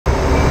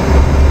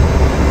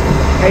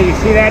Hey, you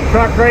see that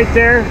truck right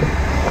there?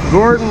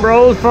 Gordon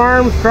Bros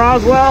Farms,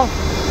 Croswell.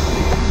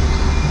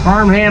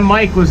 Farmhand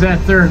Mike was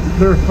at their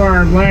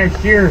farm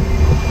last year.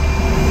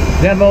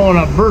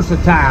 Demoing a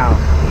Versatile.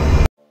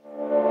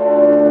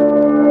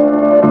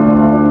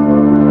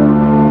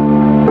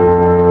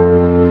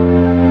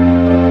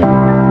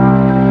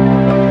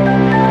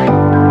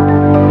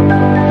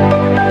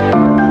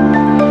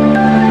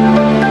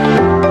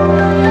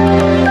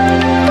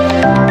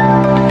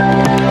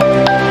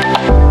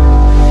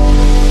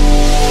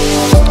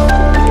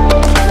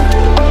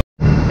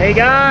 Hey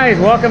guys,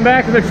 welcome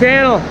back to the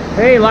channel.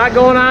 Hey, a lot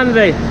going on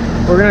today.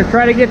 We're gonna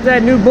try to get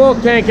that new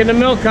bulk tank in the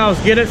milk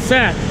house, get it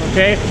set,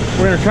 okay?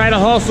 We're gonna try to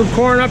haul some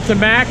corn up to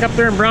back up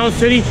there in Brown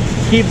City,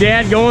 keep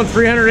Dad going.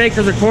 300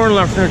 acres of corn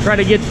left. We're gonna try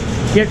to get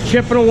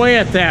chipping away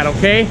at that,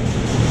 okay?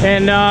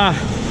 And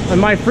in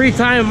my free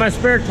time, in my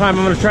spare time,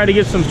 I'm gonna try to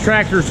get some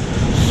tractors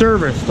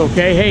serviced,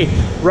 okay? Hey,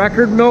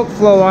 record milk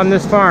flow on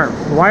this farm.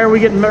 Why are we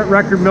getting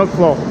record milk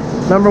flow?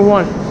 Number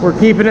one, we're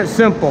keeping it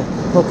simple,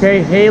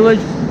 okay?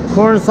 Haylage,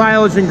 corn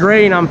silage, and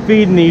grain, I'm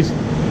feeding these,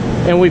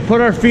 and we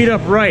put our feed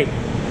up right.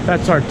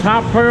 That's our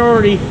top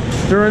priority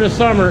during the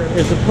summer,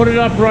 is to put it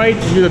up right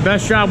and do the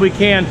best job we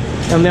can,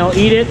 and they'll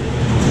eat it.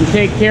 We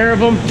take care of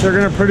them, they're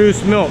gonna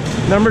produce milk.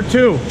 Number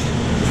two,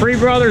 three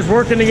brothers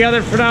working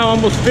together for now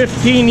almost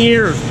 15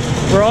 years.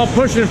 We're all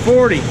pushing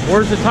 40.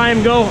 Where's the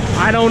time go?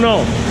 I don't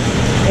know.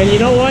 And you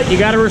know what? You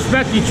gotta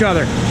respect each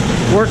other.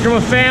 Working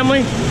with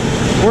family,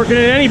 working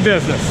in any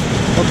business.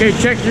 Okay,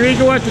 check your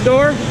ego at the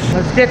door.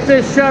 Let's get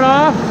this shut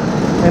off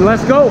and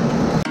let's go.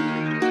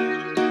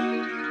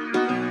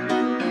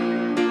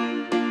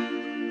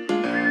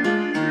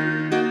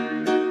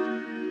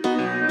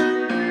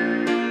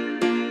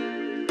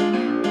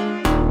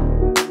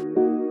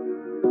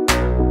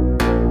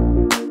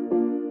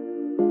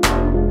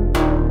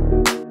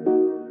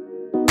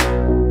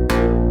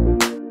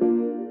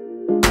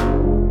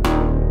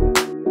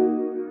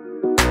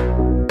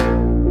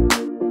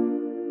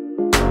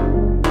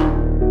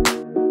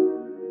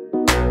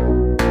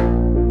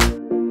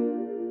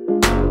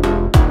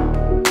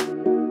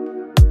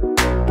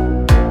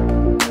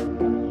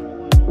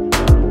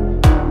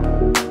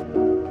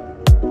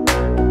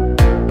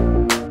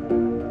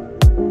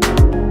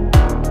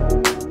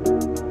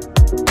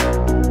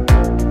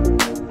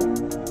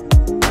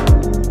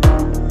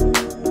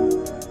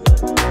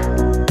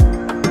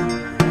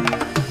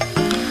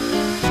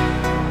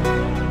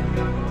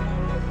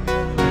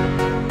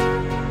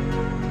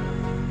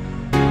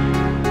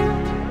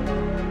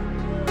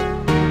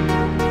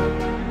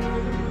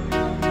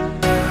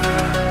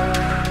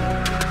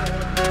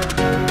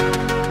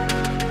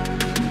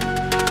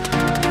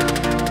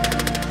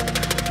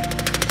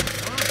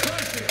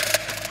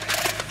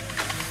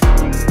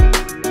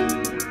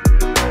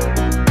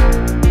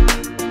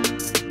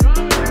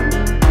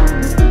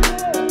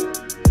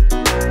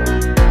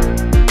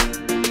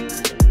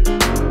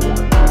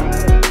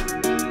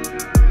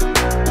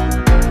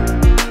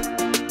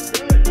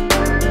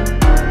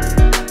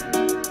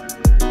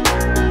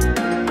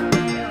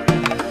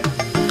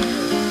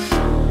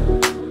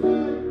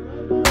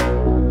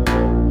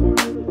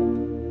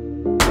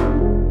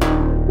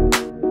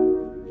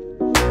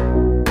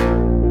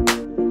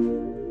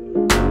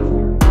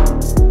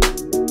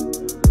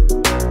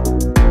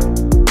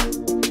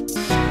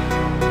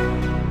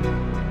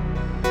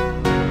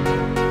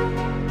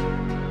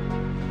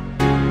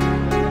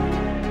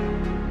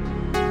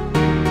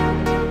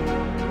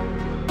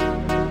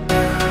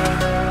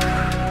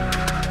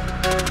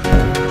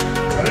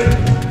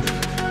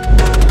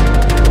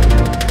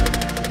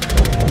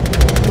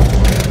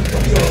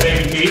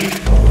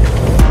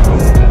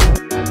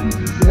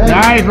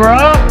 Guys, we're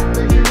up.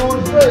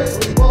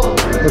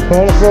 We're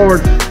pulling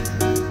forward.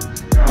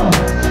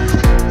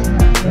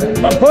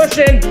 I'm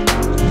pushing.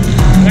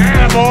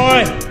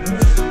 Attaboy.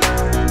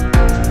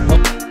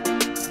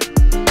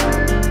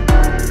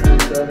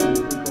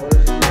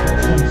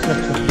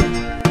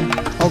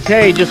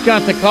 Okay, just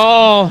got the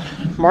call.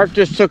 Mark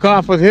just took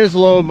off with his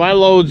load. My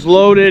load's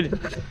loaded.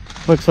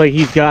 Looks like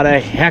he's got a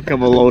heck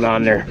of a load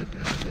on there.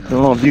 I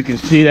don't know if you can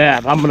see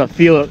that. I'm gonna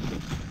feel it.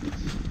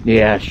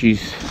 Yeah,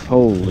 she's,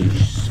 holy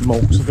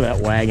smokes, look at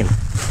that wagon.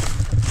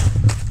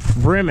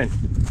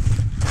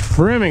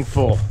 Brimming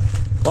full.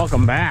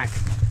 Welcome back.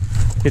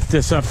 Get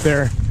this up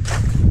there,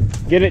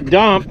 get it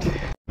dumped.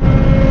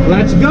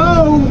 Let's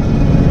go.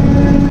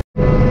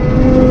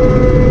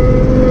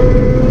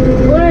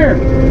 Clear.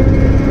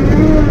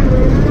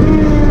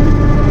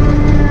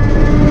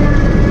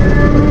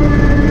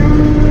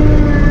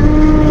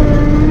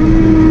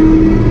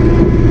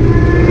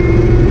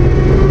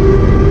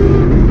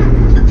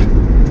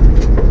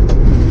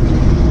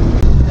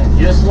 And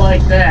just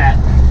like that,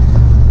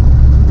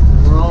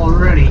 we're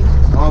already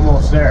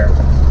almost there.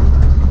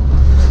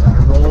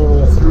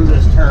 Roll through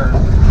this turn.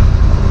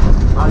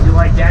 How'd you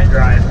like that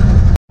drive?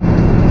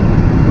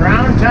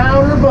 Brown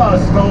town or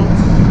bus,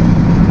 folks.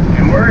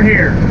 And we're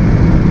here.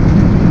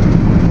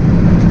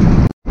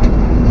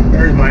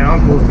 There's my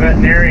uncle's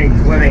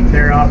veterinarian clinic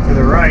there off to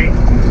the right.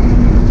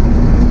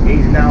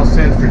 He's now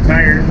since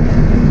retired.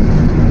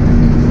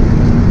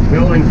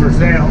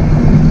 sale.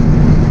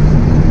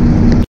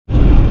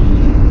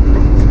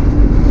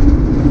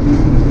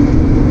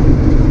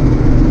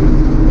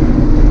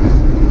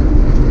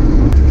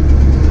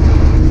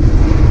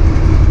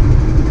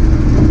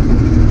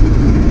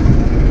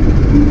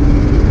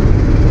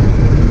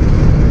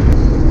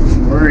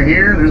 We're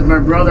here. There's my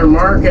brother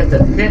Mark at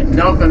the pit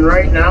dumping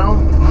right now.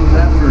 How's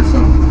that for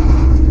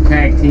some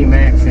tag team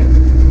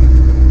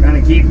action?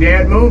 Gotta keep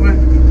Dad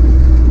moving.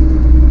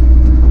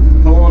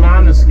 Pulling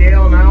on the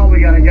scale now.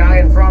 We got a guy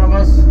in front of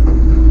us.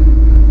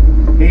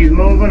 He's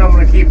moving. I'm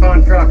gonna keep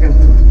on trucking.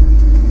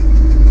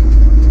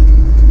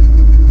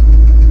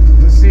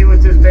 Let's see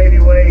what this baby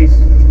weighs.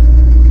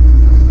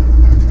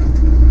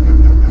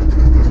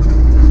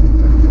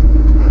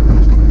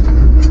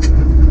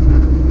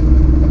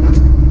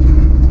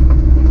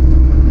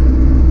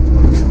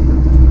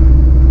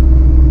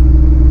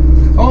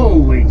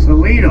 Holy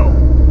Toledo.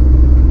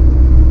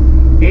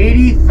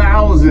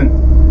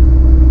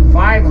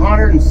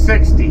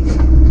 80,560.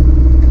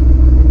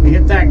 We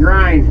hit that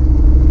grind.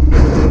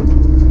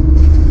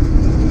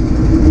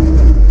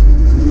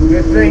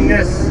 Good thing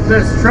this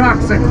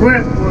truck's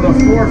equipped with a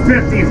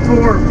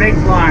 454 big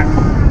block.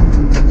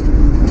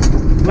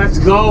 Let's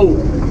go.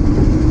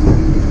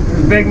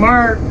 There's Big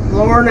Mark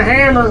lowering the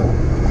hammer.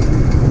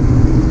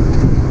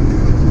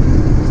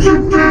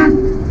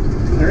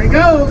 There he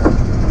goes.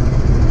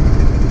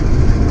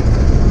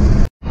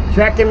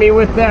 Checking me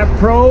with that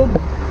probe.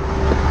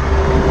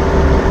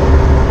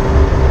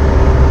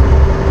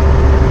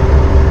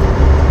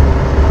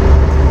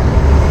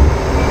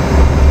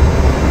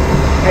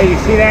 Hey, you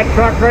see that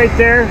truck right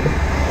there?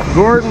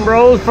 Gordon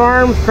Bros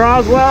Farms,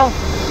 Croswell.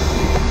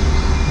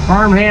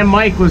 Farmhand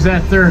Mike was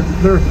at their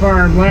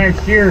farm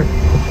last year,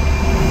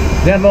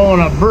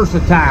 demoing a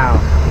Versatile.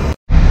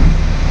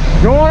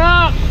 Going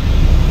up!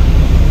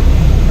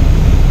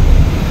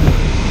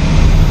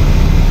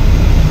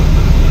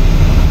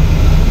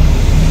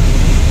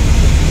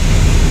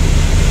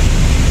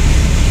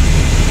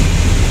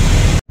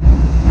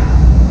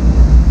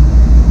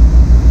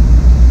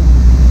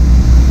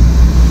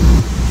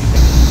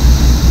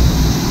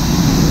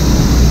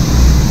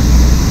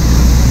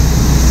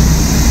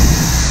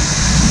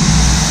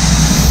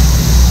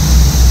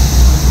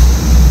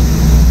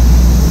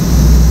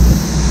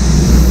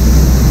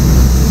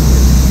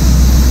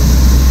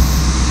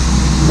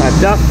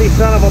 Dusty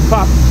son of a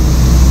pup.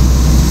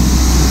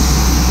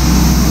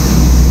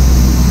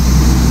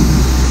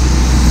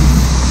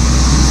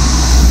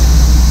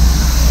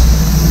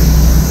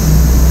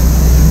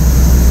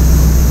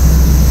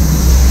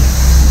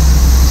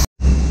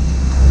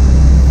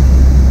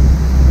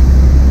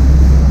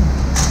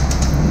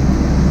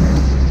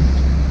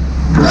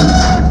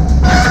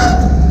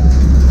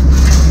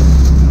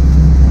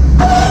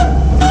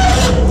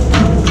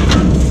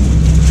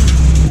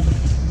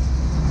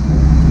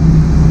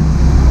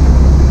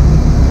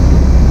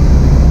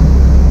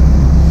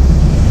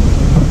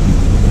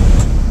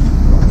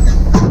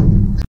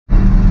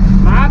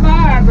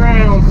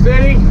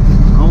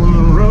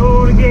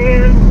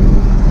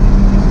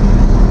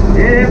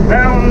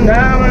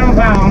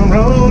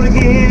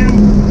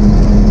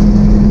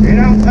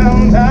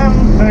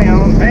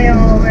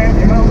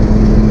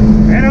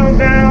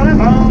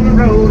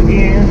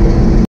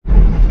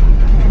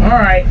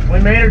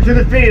 To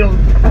the field.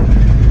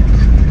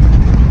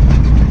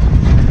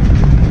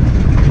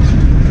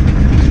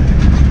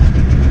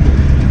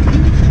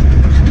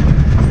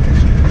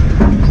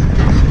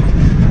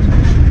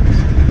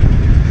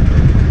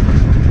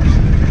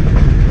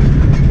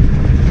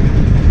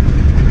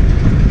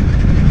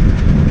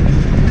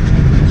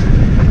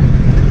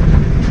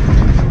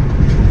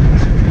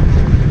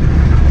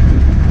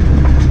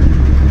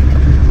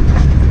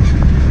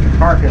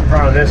 Park in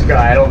front of this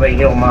guy, I don't think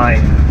he'll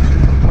mind.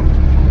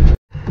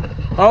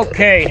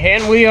 Okay,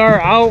 and we are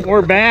out,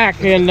 we're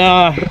back, and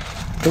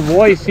the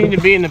boys seem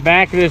to be in the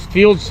back of this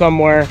field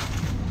somewhere.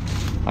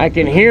 I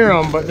can hear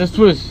them, but this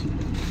was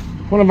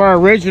one of our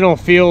original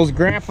fields.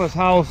 Grandpa's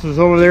house is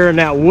over there in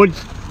that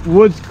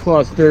woods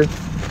cluster.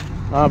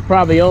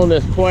 Probably owned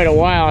this quite a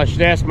while. I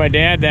should ask my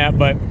dad that,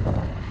 but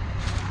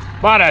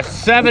about a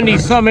 70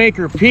 some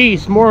acre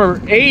piece, more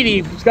 80.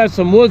 It's got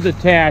some woods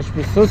attached,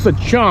 but so it's a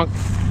chunk.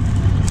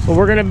 So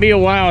we're gonna be a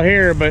while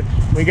here, but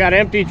we got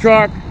empty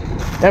truck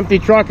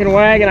and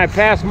wagon. I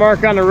passed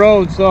Mark on the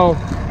road, so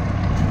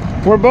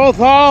we're both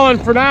hauling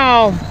for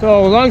now.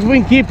 So as long as we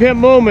can keep him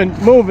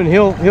moving,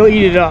 he'll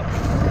eat it up.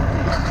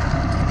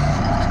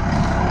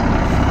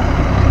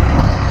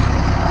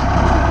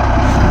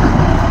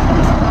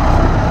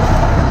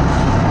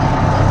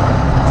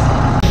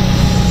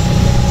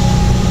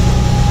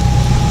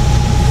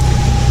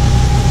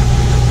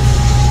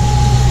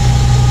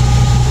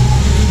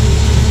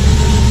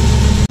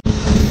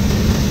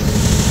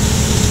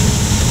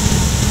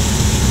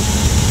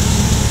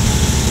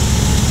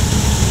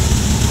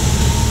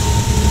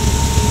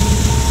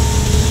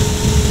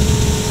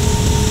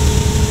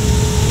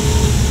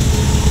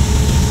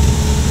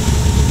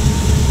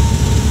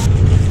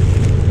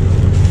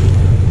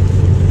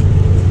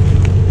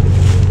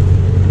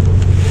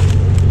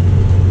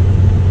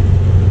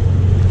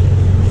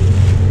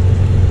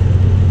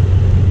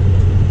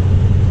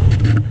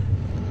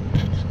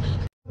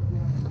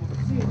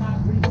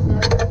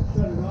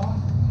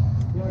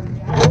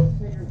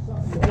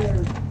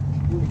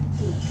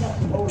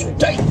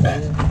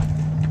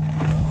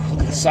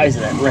 size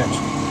of that wrench.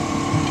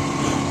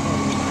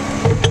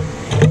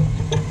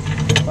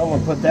 I'm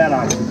gonna put that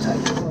on too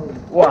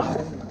tight.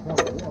 Wow.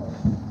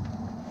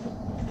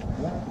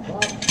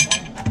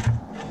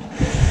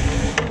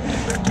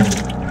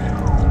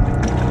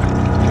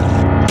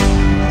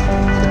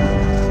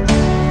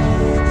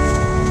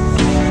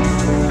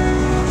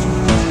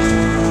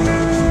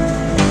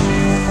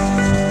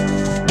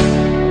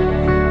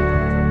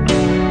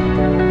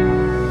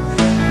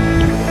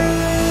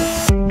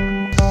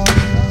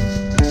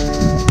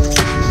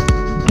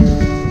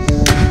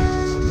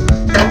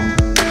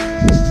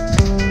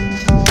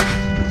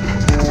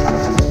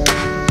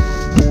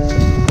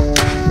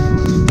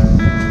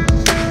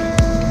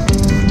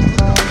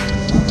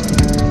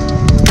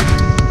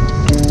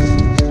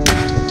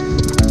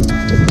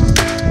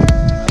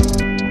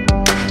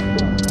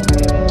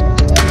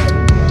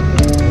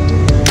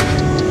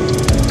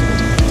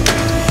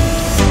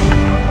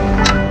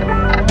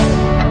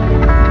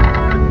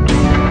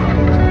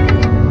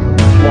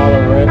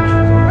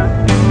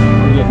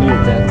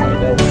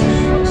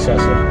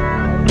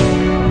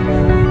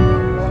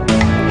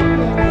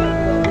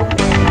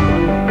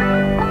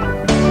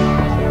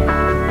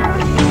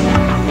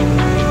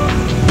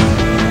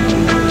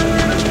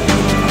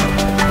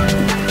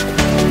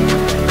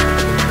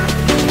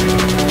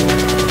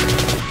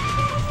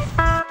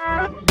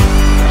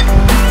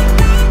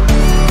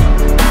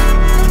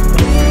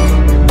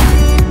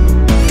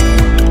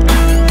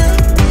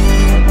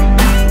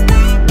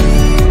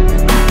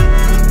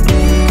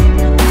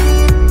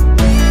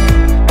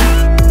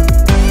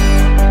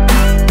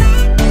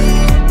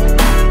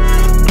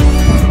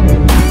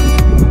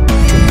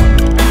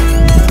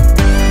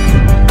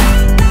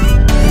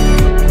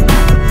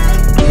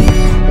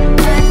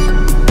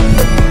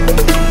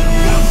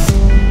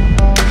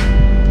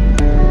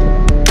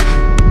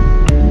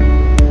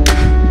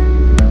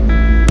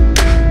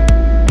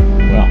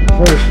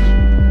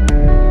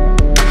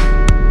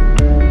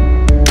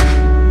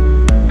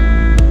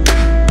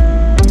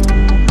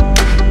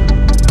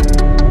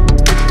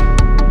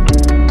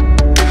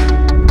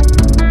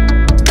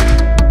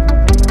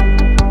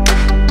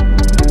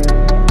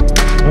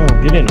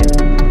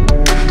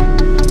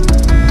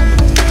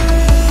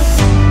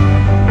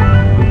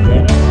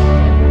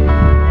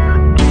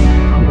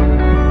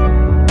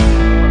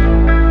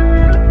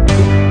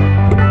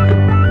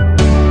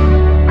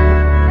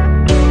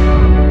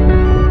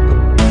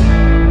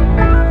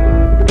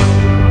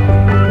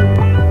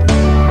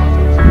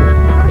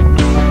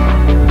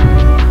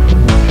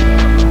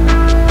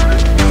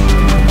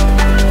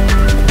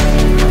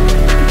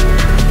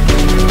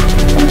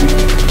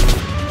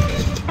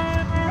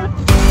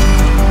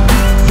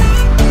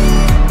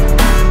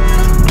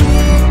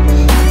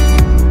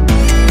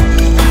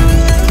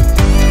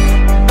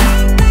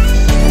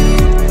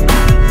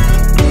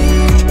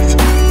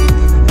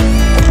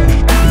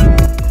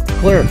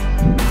 Clear.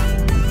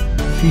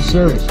 She's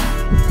serviced.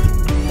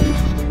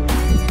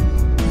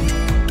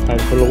 Time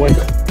to put it away.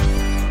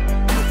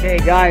 Okay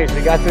guys,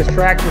 we got this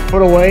tractor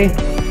put away.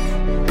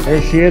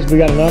 There she is. We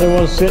got another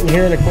one sitting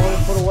here in the corner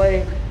put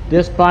away.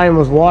 This bind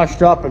was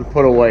washed up and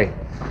put away.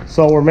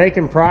 So we're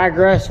making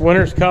progress.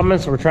 Winter's coming,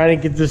 so we're trying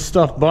to get this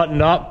stuff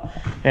buttoned up.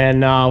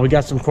 And we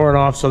got some corn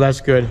off, so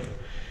that's good.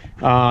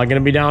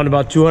 Gonna be down to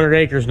about 200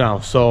 acres now.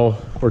 So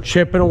we're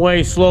chipping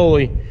away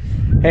slowly.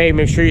 Hey,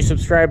 make sure you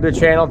subscribe to the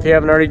channel if you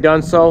haven't already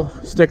done so.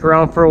 Stick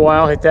around for a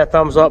while, hit that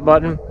thumbs up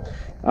button.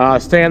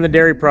 Stay on the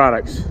dairy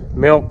products,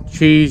 milk,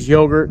 cheese,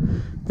 yogurt,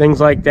 things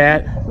like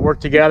that.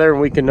 Work together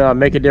and we can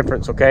make a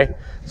difference, okay?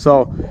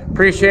 So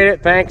appreciate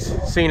it, thanks.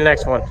 See you in the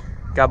next one.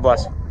 God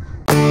bless.